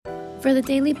For the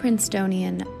Daily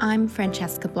Princetonian, I'm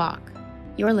Francesca Block.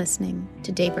 You're listening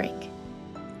to Daybreak.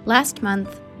 Last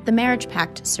month, the Marriage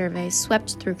Pact survey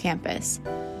swept through campus,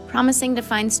 promising to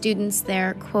find students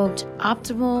their, quote,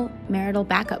 optimal marital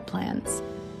backup plans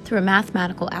through a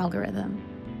mathematical algorithm.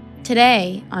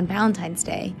 Today, on Valentine's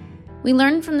Day, we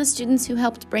learned from the students who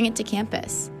helped bring it to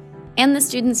campus and the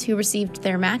students who received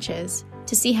their matches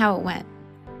to see how it went.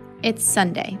 It's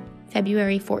Sunday,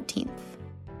 February 14th.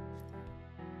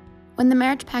 When the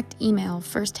Marriage Pact email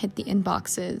first hit the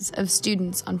inboxes of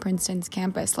students on Princeton's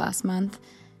campus last month,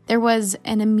 there was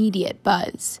an immediate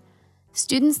buzz.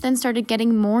 Students then started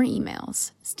getting more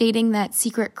emails stating that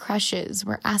secret crushes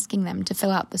were asking them to fill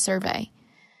out the survey.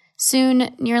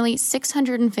 Soon, nearly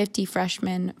 650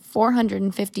 freshmen,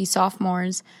 450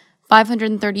 sophomores,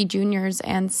 530 juniors,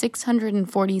 and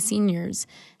 640 seniors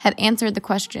had answered the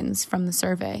questions from the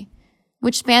survey,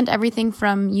 which spanned everything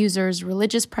from users'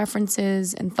 religious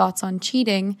preferences and thoughts on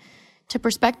cheating to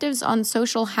perspectives on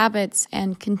social habits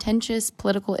and contentious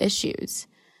political issues.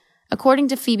 According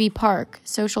to Phoebe Park,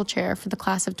 social chair for the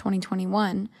class of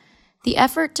 2021, the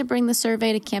effort to bring the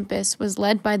survey to campus was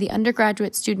led by the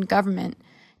undergraduate student government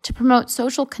to promote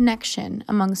social connection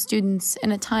among students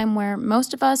in a time where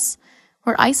most of us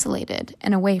were isolated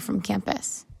and away from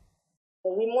campus.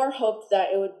 We more hoped that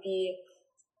it would be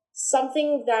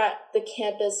something that the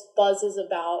campus buzzes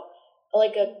about,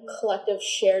 like a collective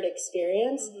shared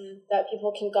experience that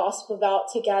people can gossip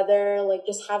about together, like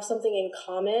just have something in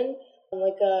common,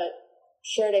 like a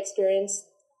shared experience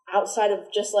outside of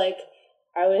just like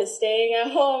I was staying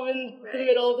at home in the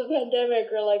middle of the pandemic,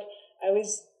 or like I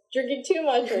was drinking too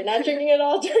much or not drinking at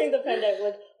all during the pandemic,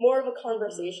 like more of a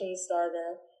conversation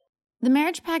starter. The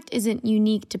Marriage Pact isn't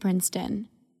unique to Princeton.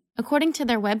 According to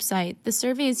their website, the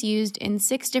survey is used in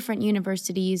 6 different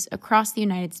universities across the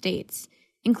United States,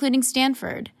 including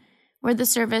Stanford, where the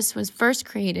service was first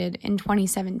created in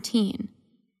 2017.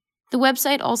 The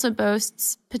website also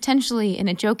boasts, potentially in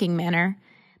a joking manner,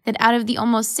 that out of the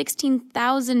almost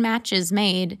 16,000 matches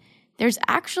made, there's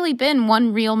actually been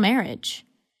one real marriage.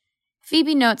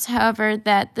 Phoebe notes, however,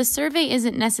 that the survey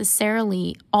isn't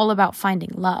necessarily all about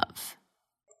finding love.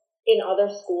 In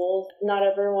other schools, not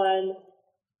everyone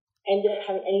ended up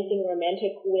having anything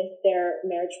romantic with their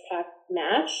Marriage Pact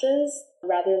matches.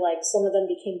 Rather, like, some of them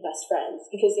became best friends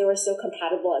because they were so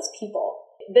compatible as people.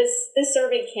 This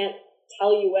survey can't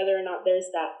tell you whether or not there's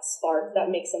that spark that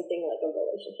makes something like a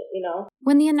relationship, you know?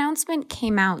 When the announcement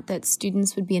came out that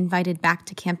students would be invited back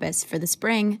to campus for the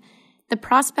spring, the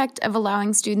prospect of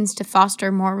allowing students to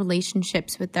foster more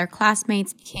relationships with their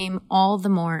classmates became all the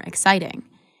more exciting.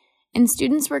 And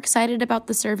students were excited about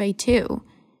the survey too.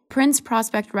 Prince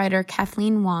prospect writer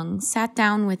Kathleen Wong sat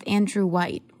down with Andrew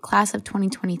White, class of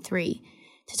 2023,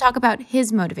 to talk about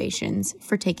his motivations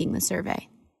for taking the survey.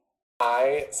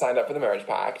 I signed up for the Marriage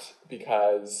Pact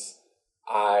because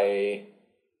I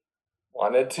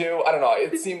wanted to. I don't know.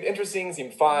 It seemed interesting,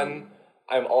 seemed fun.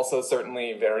 I'm also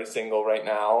certainly very single right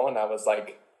now, and I was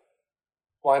like,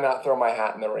 why not throw my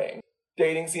hat in the ring?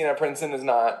 Dating scene at Princeton is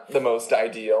not the most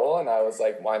ideal, and I was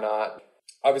like, why not?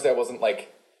 Obviously, I wasn't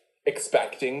like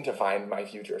expecting to find my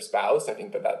future spouse. I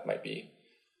think that might be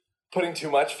putting too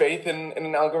much faith in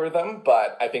an algorithm,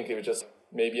 but I think it was just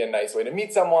maybe a nice way to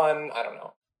meet someone. I don't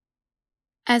know.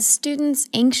 As students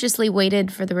anxiously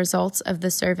waited for the results of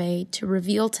the survey to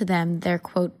reveal to them their,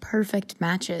 quote, perfect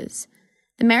matches,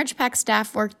 the Marriage Pact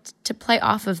staff worked to play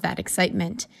off of that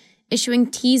excitement,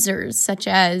 issuing teasers such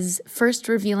as first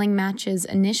revealing matches'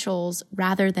 initials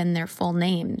rather than their full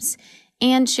names,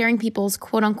 and sharing people's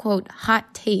quote-unquote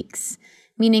hot takes,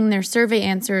 meaning their survey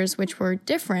answers which were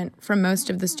different from most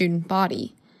of the student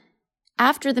body.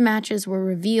 After the matches were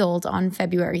revealed on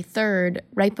February 3rd,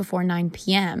 right before 9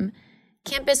 p.m.,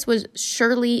 campus was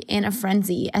surely in a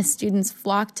frenzy as students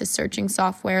flocked to searching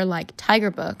software like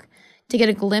Tigerbook to get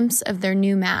a glimpse of their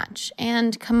new match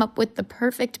and come up with the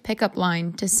perfect pickup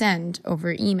line to send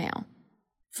over email.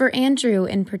 For Andrew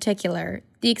in particular,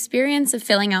 the experience of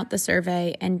filling out the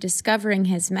survey and discovering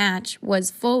his match was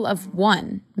full of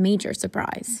one major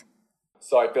surprise.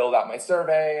 So I filled out my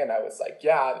survey and I was like,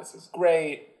 yeah, this is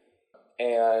great.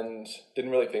 And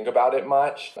didn't really think about it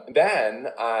much. Then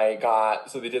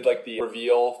so they did like the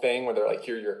reveal thing where they're like,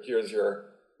 here's your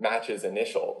match's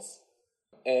initials.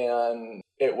 And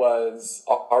it was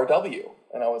RW.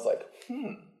 And I was like,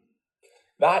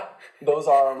 those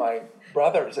are my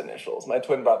brother's initials, my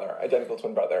twin brother, identical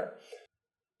twin brother.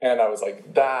 And I was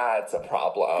like, that's a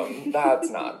problem.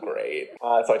 That's not great.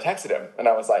 So I texted him and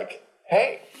I was like,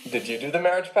 hey, did you do the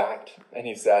Marriage Pact? And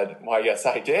he said, why, yes,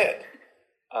 I did.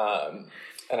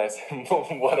 And I said, well,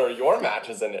 what are your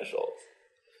match's initials?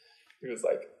 He was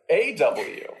like,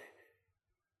 AW.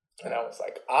 And I was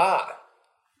like,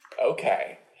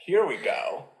 okay, here we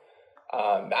go.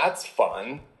 That's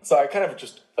fun. So I kind of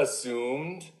just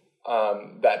assumed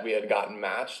that we had gotten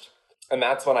matched. And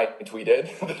that's when I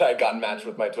tweeted that I had gotten matched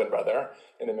with my twin brother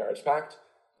in the marriage pact.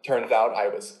 Turns out I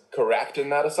was correct in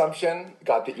that assumption.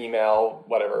 Got the email,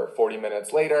 40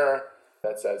 minutes later,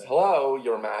 that says, hello,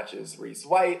 your match is Reese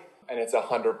White, and it's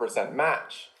 100%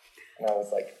 match. And I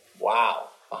was like, wow,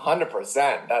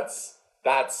 100%,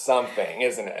 that's something,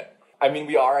 isn't it? I mean,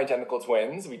 we are identical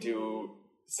twins. We do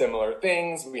similar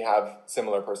things. We have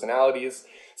similar personalities.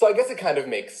 So I guess it kind of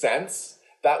makes sense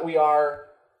that we are,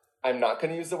 I'm not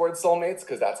going to use the word soulmates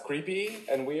because that's creepy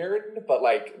and weird, but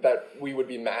like that we would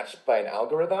be matched by an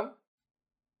algorithm.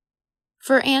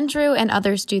 For Andrew and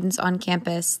other students on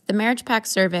campus, the Marriage Pact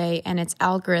survey and its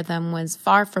algorithm was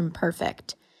far from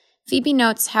perfect. Phoebe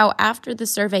notes how after the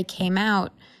survey came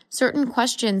out, certain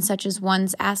questions such as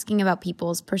ones asking about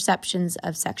people's perceptions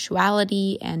of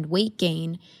sexuality and weight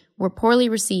gain were poorly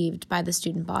received by the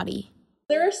student body.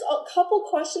 There's a couple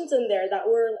questions in there that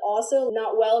were also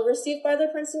not well received by the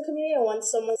Princeton community, and once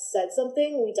someone said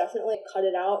something, we definitely cut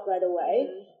it out right away,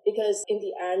 because in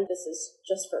the end, this is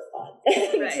just for fun.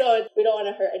 Right. So we don't want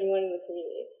to hurt anyone in the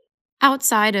community.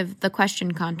 Outside of the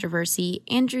question controversy,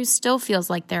 Andrew still feels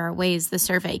like there are ways the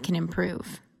survey can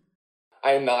improve.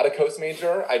 I am not a Coast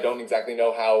major. I don't exactly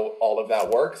know how all of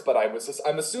that works, but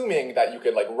I'm assuming that you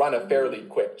could like run a fairly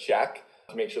quick check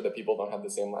to make sure that people don't have the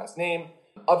same last name.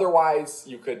 Otherwise,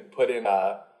 you could put in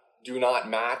a do not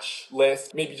match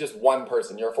list, maybe just one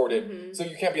person you're afforded. So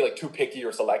you can't be like too picky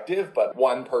or selective, but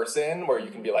one person where you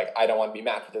can be like, I don't want to be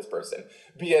matched with this person.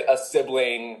 Be it a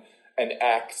sibling, an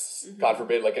ex, God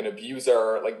forbid, like an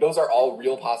abuser. Like those are all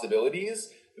real possibilities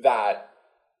that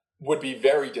would be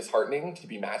very disheartening to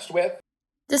be matched with.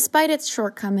 Despite its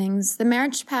shortcomings, the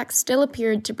Marriage Pact still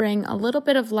appeared to bring a little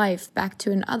bit of life back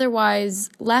to an otherwise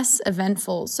less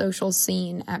eventful social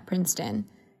scene at Princeton.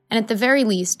 And at the very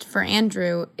least, for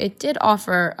Andrew, it did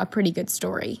offer a pretty good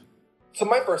story. So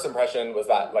my first impression was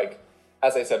that, like,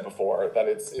 as I said before, that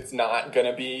it's not going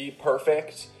to be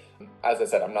perfect. As I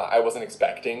said, I wasn't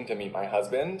expecting to meet my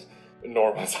husband,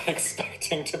 nor was I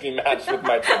expecting to be matched with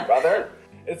my twin brother.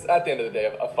 It's, at the end of the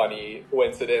day, a funny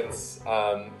coincidence.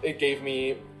 It gave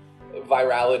me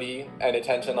virality and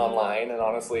attention online, and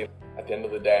honestly, at the end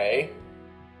of the day,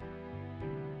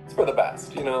 it's for the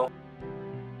best, you know?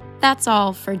 That's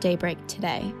all for Daybreak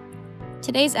today.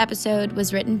 Today's episode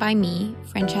was written by me,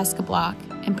 Francesca Block,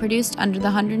 and produced under the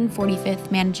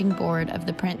 145th Managing Board of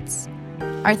The Prince.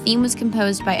 Our theme was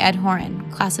composed by Ed Horan,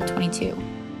 class of 22.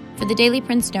 For the Daily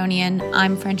Princetonian,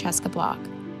 I'm Francesca Block.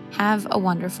 Have a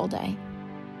wonderful day.